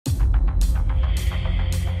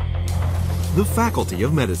The Faculty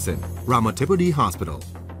of Medicine, Ramathibodi Hospital,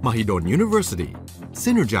 Mahidol University,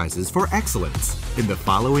 synergizes for excellence in the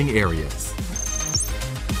following areas.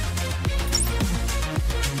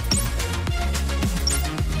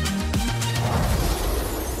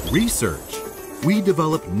 Research. We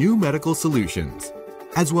develop new medical solutions,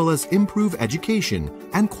 as well as improve education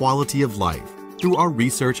and quality of life through our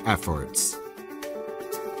research efforts.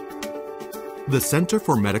 The Center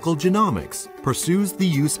for Medical Genomics pursues the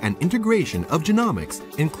use and integration of genomics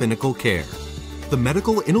in clinical care. The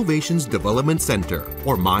Medical Innovations Development Center,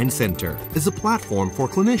 or MIND Center, is a platform for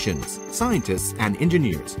clinicians, scientists, and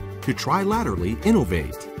engineers to trilaterally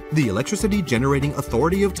innovate. The Electricity Generating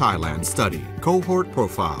Authority of Thailand study cohort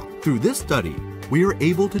profile. Through this study, we are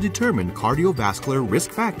able to determine cardiovascular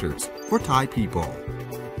risk factors for Thai people.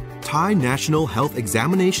 Thai National Health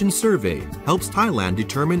Examination Survey helps Thailand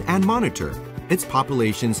determine and monitor its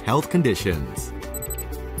population's health conditions.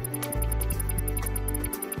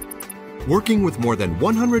 Working with more than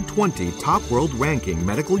 120 top world-ranking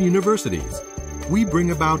medical universities, we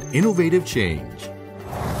bring about innovative change.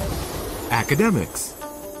 Academics.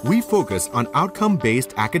 We focus on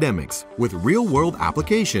outcome-based academics with real-world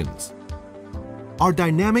applications. Our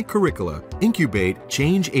dynamic curricula incubate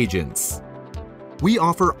change agents. We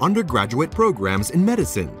offer undergraduate programs in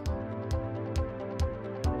medicine,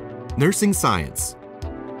 nursing science,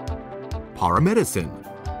 paramedicine,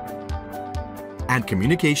 and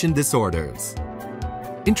communication disorders.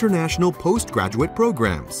 International postgraduate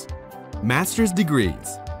programs, master's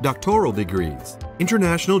degrees, doctoral degrees,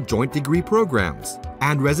 international joint degree programs,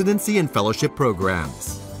 and residency and fellowship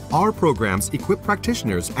programs. Our programs equip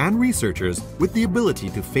practitioners and researchers with the ability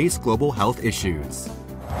to face global health issues.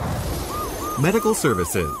 Medical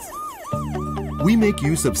services. We make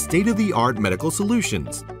use of state-of-the-art medical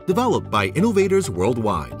solutions developed by innovators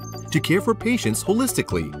worldwide to care for patients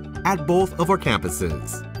holistically at both of our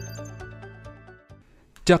campuses.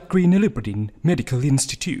 Chakri Nilipradin Medical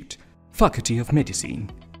Institute, Faculty of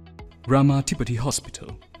Medicine, Ramathibodi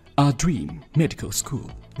Hospital, our dream medical school.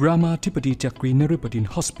 Ramathibodi Chakri Nilipradin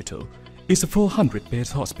Hospital is a 400-bed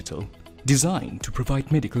hospital designed to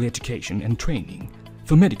provide medical education and training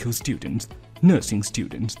for medical students, nursing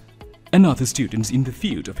students, and other students in the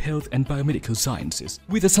field of health and biomedical sciences.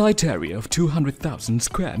 With a site area of 200,000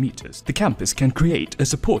 square meters, the campus can create a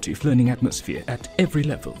supportive learning atmosphere at every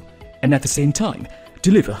level, and at the same time,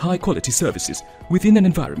 deliver high-quality services within an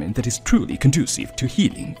environment that is truly conducive to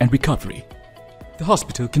healing and recovery. The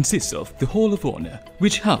hospital consists of the Hall of Honor,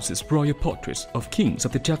 which houses royal portraits of kings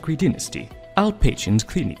of the Chakri dynasty, outpatient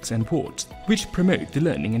clinics and wards, which promote the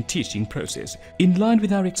learning and teaching process in line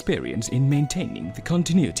with our experience in maintaining the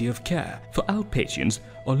continuity of care for outpatients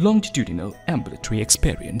or longitudinal ambulatory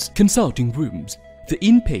experience, consulting rooms, the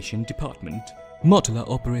inpatient department, modular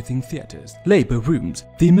operating theatres, labour rooms,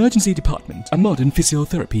 the emergency department, a modern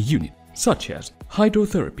physiotherapy unit, such as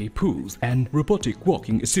hydrotherapy pools and robotic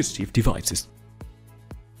walking assistive devices.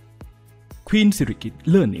 Queen Sirikit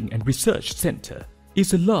Learning and Research Centre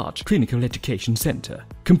is a large clinical education centre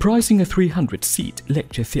comprising a 300-seat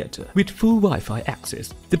lecture theatre with full Wi-Fi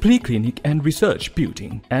access. The Polyclinic and Research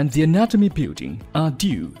Building and the Anatomy Building are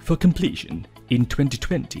due for completion in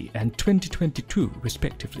 2020 and 2022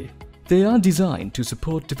 respectively. They are designed to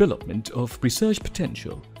support development of research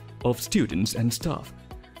potential of students and staff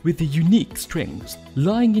with the unique strengths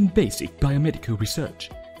lying in basic biomedical research,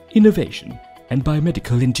 innovation and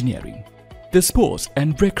biomedical engineering. The Sports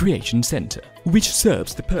and Recreation Centre, which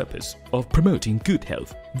serves the purpose of promoting good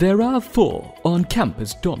health. There are 4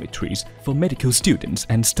 on-campus dormitories for medical students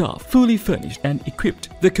and staff, fully furnished and equipped.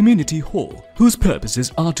 The Community Hall, whose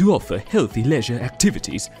purposes are to offer healthy leisure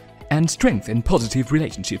activities and strengthen positive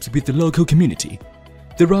relationships with the local community.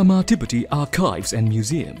 The Ramathibodi Archives and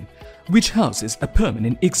Museum, which houses a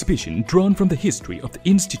permanent exhibition drawn from the history of the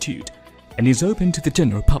institute and is open to the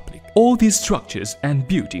general public. All these structures and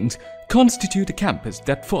buildings constitute a campus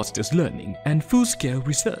that fosters learning and full-scale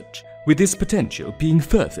research, with this potential being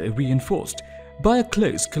further reinforced by a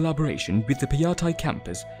close collaboration with the Payatai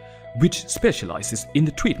campus, which specializes in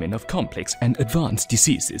the treatment of complex and advanced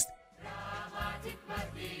diseases.